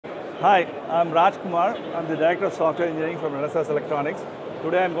Hi, I'm Rajkumar. I'm the Director of Software Engineering from Renesas Electronics.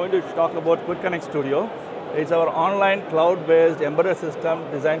 Today I'm going to talk about Quick Connect Studio. It's our online cloud-based embedded system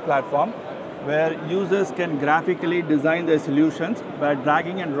design platform where users can graphically design their solutions by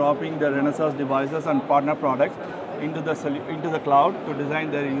dragging and dropping the Renesas devices and partner products into the cloud to design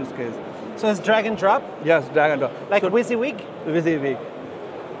their use case. So it's drag and drop? Yes, drag and drop. Like WYSIWYG? WYSIWYG.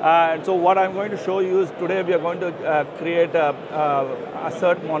 So what I'm going to show you is today we are going to create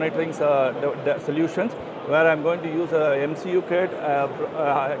assert monitoring solutions where I'm going to use a MCU kit,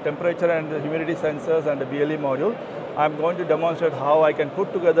 temperature and humidity sensors and a BLE module. I'm going to demonstrate how I can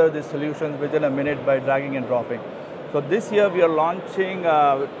put together these solutions within a minute by dragging and dropping. So this year we are launching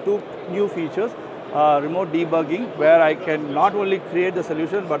two new features. Remote debugging, where I can not only create the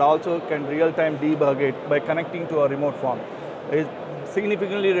solution but also can real-time debug it by connecting to a remote form. It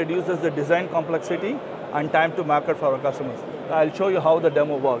significantly reduces the design complexity and time to market for our customers. I'll show you how the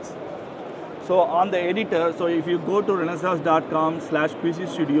demo works. So on the editor, so if you go to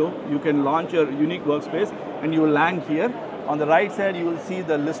renesas.com/QC-Studio, you can launch your unique workspace and you will land here. On the right side, you will see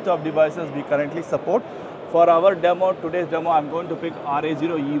the list of devices we currently support. For our demo, today's demo, I'm going to pick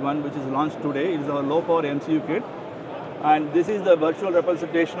RA0E1, which is launched today. It is our low-power MCU kit. And this is the virtual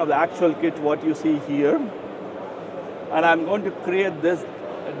representation of the actual kit, what you see here. And I'm going to create this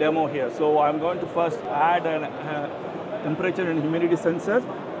demo here. So I'm going to first add a temperature and humidity sensor.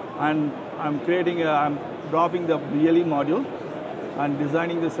 And I'm dropping the BLE module and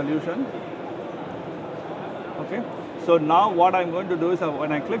designing the solution. Okay. So now what I'm going to do is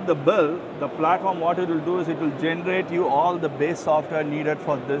when I click the build, the platform, what it will do is it will generate you all the base software needed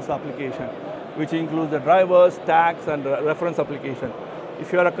for this application, which includes the drivers, tags, and reference application.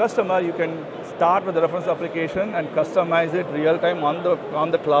 If you're a customer, you can start with the reference application and customize it real-time on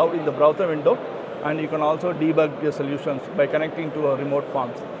the cloud in the browser window, and you can also debug your solutions by connecting to a remote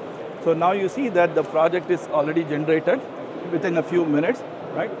forms. So now you see that the project is already generated within a few minutes,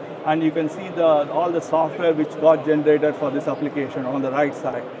 right? And you can see all the software which got generated for this application on the right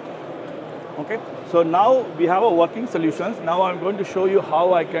side. Okay, so now we have our working solutions. Now I'm going to show you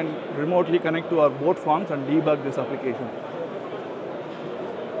how I can remotely connect to our both forms and debug this application.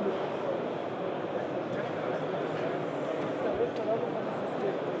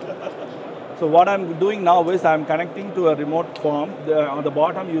 So what I'm doing now is I'm connecting to a remote form. On the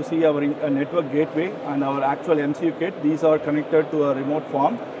bottom you see our network gateway and our actual MCU kit. These are connected to a remote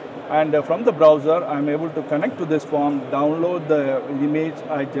form. And from the browser, I'm able to connect to this form, download the image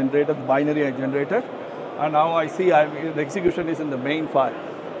I generated, the binary I generated, and now I see the execution is in the main file.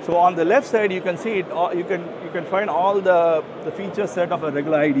 So on the left side, you can see it. You can find all the feature set of a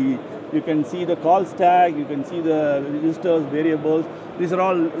regular IDE. You can see the call stack. You can see the registers, variables. These are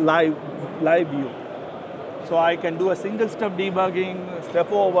all live view. So I can do a single step debugging,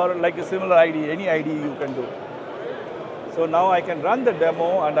 step over like a similar IDE. Any IDE you can do. So now I can run the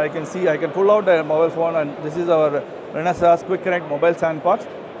demo and I can see, I can pull out the mobile phone, and this is our Renesas Quick Connect mobile sandbox.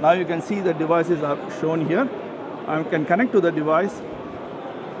 Now you can see the devices are shown here. I can connect to the device,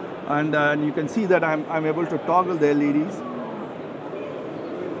 and you can see that I'm able to toggle the LEDs.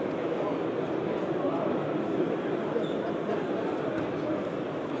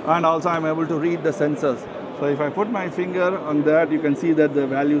 And also I'm able to read the sensors. So if I put my finger on that, you can see that the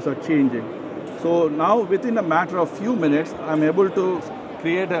values are changing. So now within a matter of few minutes, I'm able to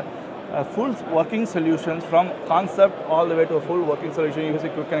create a full working solutions from concept all the way to a full working solution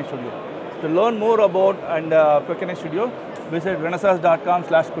using Quick Connect Studio. To learn more about Quick Connect Studio, visit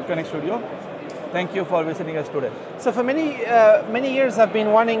renesas.com/QuickConnectStudio. Thank you for visiting us today. So for many years I've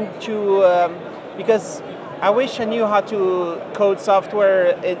been wanting to, because I wish I knew how to code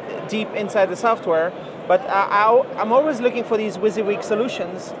software deep inside the software, but I'm always looking for these WYSIWYG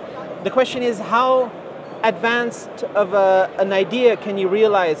solutions. The question is, how advanced of an idea can you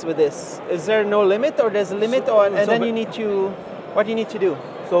realize with this? Is there no limit, or there's a limit, what do you need to do?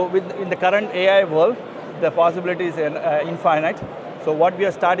 So in the current AI world, the possibility is infinite. So what we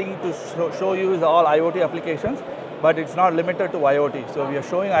are starting to show you is all IoT applications, but it's not limited to IoT. So we are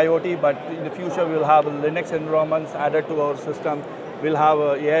showing IoT, but in the future we'll have Linux environments added to our system. We'll have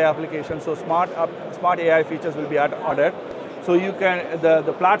AI applications, so smart AI features will be added. So you can,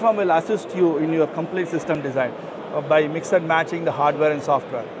 the platform will assist you in your complete system design by mix and matching the hardware and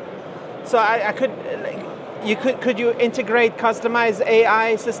software. So could you integrate customized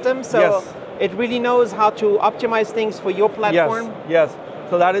AI systems? So yes. It really knows how to optimize things for your platform? Yes.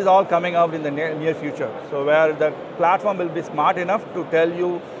 So that is all coming out in the near future. So where the platform will be smart enough to tell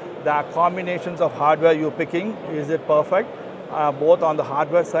you the combinations of hardware you're picking, is it perfect, both on the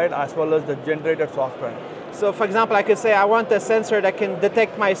hardware side as well as the generated software. So for example, I could say I want a sensor that can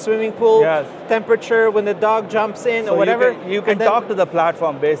detect my swimming pool temperature when the dog jumps in or whatever. You can talk to the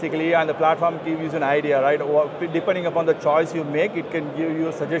platform basically, and the platform gives you an idea, right? Depending upon the choice you make, it can give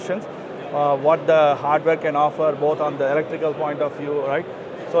you suggestions what the hardware can offer, both on the electrical point of view, right?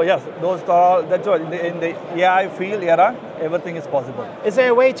 So yes, those are, that's what, in the AI field era, everything is possible. Is there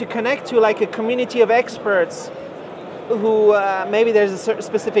a way to connect to like a community of experts who maybe there's a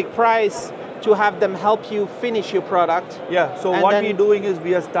specific price to have them help you finish your product? Yeah, so what we're doing is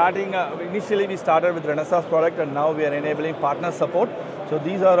we are starting, initially we started with Renesas product and now we are enabling partner support. So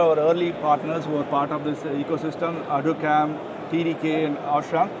these are our early partners who are part of this ecosystem, Adocam, TDK and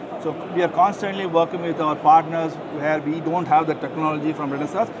Ashram. So we are constantly working with our partners where we don't have the technology from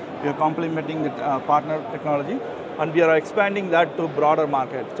Renesas. We are complementing the partner technology and we are expanding that to broader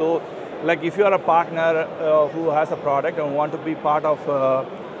market. So like if you are a partner who has a product and want to be part of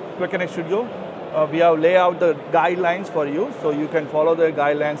Quick Connect Studio, we have laid out the guidelines for you, so you can follow the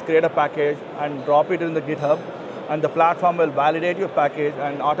guidelines, create a package and drop it in the GitHub, and the platform will validate your package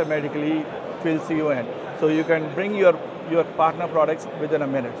and automatically fills you in. So you can bring your partner products within a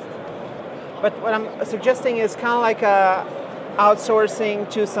minute. But what I'm suggesting is kind of like outsourcing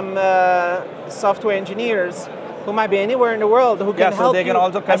to some software engineers who might be anywhere in the world who can help they can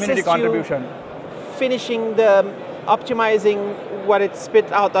also community contribution. Finishing the optimizing what it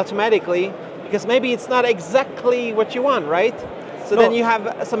spit out automatically, because maybe it's not exactly what you want, right? So then you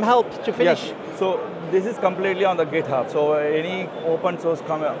have some help to finish. Yes. So this is completely on the GitHub. So any open source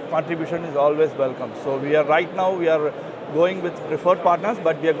contribution is always welcome. So we are right now going with preferred partners,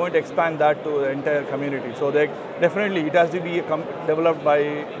 but we are going to expand that to the entire community. So definitely it has to be developed by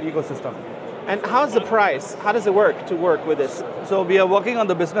ecosystem. And how's the price? How does it work to work with this? So we are working on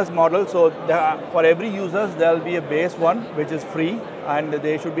the business model. So for every user, there will be a base one, which is free, and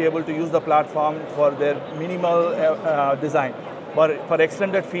they should be able to use the platform for their minimal design. But for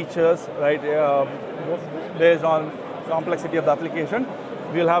extended features, right, based on complexity of the application,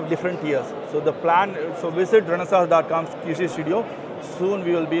 we'll have different tiers. So the plan, so visit renesas.com QC Studio. Soon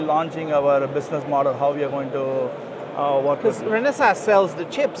we will be launching our business model, how we are going to work. Because Renesas sells the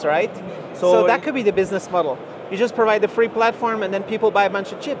chips, right? So that could be the business model. You just provide the free platform and then people buy a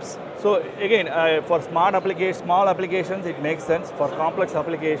bunch of chips. So again, for small applications, it makes sense. For complex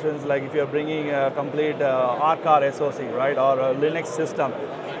applications, like if you're bringing a complete R-Car SoC, right, or a Linux system,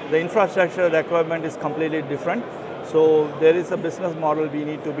 the infrastructure requirement is completely different. So there is a business model we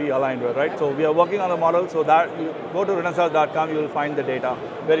need to be aligned with, right? So we are working on the model, so that you go to renesas.com, you will find the data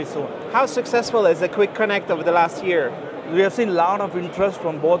very soon. How successful is the Quick Connect over the last year? We have seen a lot of interest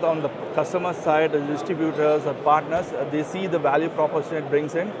from both on the customer side, the distributors, and partners. They see the value proposition it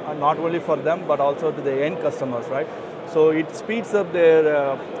brings in, not only for them, but also to the end customers, right? So it speeds up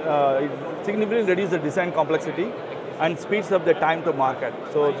their, it significantly reduces the design complexity and speeds up the time to market.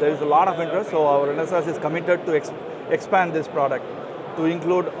 So there is a lot of interest, so our Renesas is committed to expand this product to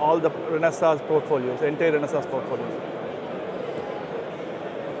include all the Renesas portfolios, entire Renesas portfolios.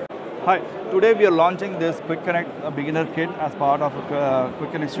 Hi, today we are launching this Quick Connect beginner kit as part of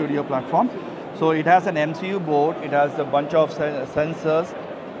Quick Connect Studio platform. So it has an MCU board, it has a bunch of sensors,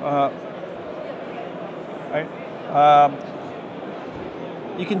 right?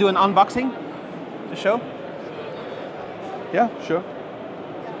 You can do an unboxing to show? Yeah, sure.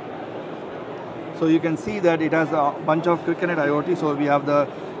 So you can see that it has a bunch of Quick Connect IoT. So we have the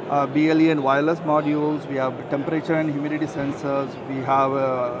BLE and wireless modules, we have temperature and humidity sensors, we have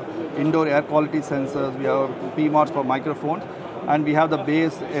indoor air quality sensors, we have PMOS for microphones, and we have the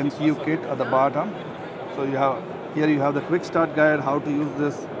base MCU kit at the bottom. So here you have the quick start guide, how to use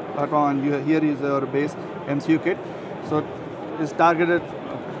this platform, and here is your base MCU kit. So it's targeted.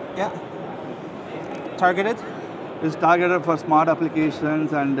 Yeah. Targeted? It's targeted for smart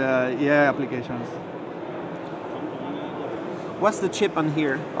applications and AI applications. What's the chip on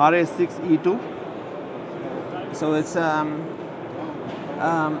here? RS6E2. So it's,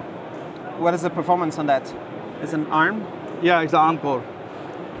 what is the performance on that? It's an ARM? Yeah, it's an ARM core.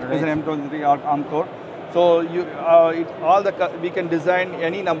 Right. It's an M23 ARM core. So we can design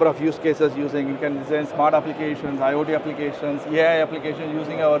any number of use cases using, you can design smart applications, IoT applications, AI applications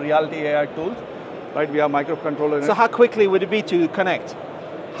using our reality AI tools. Right, we have microcontroller. So how quickly would it be to connect?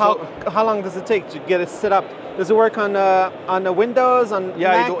 How long does it take to get it set up? Does it work on the Windows, on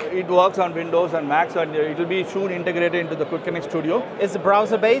Mac? It works on Windows and Mac, and it will be soon integrated into the Quick Connect Studio. Is it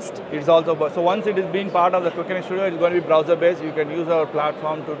browser-based? It's also, so once it is being part of the Quick Connect Studio, it's going to be browser-based. You can use our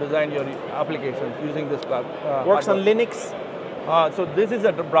platform to design your applications using this platform. Works on Linux? So this is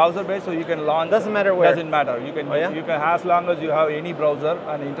a browser-based, so you can launch. Doesn't matter where? Doesn't matter. You can, you can, as long as you have any browser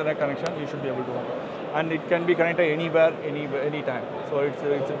and internet connection, you should be able to work. and it can be connected anywhere, anytime. So it's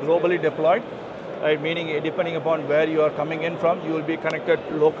globally deployed, right? Meaning depending upon where you are coming in from, you will be connected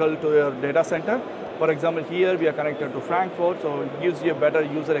local to your data center. For example, here we are connected to Frankfurt, so it gives you a better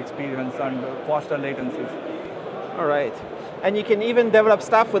user experience and faster latencies. All right. And you can even develop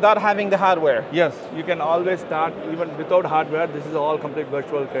stuff without having the hardware. Yes, you can always start even without hardware. This is all complete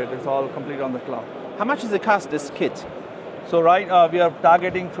virtual kit. It's all complete on the cloud. How much does it cost, this kit? So we are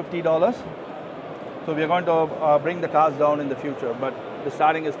targeting $50. So we are going to bring the cost down in the future, but the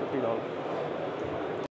starting is $50.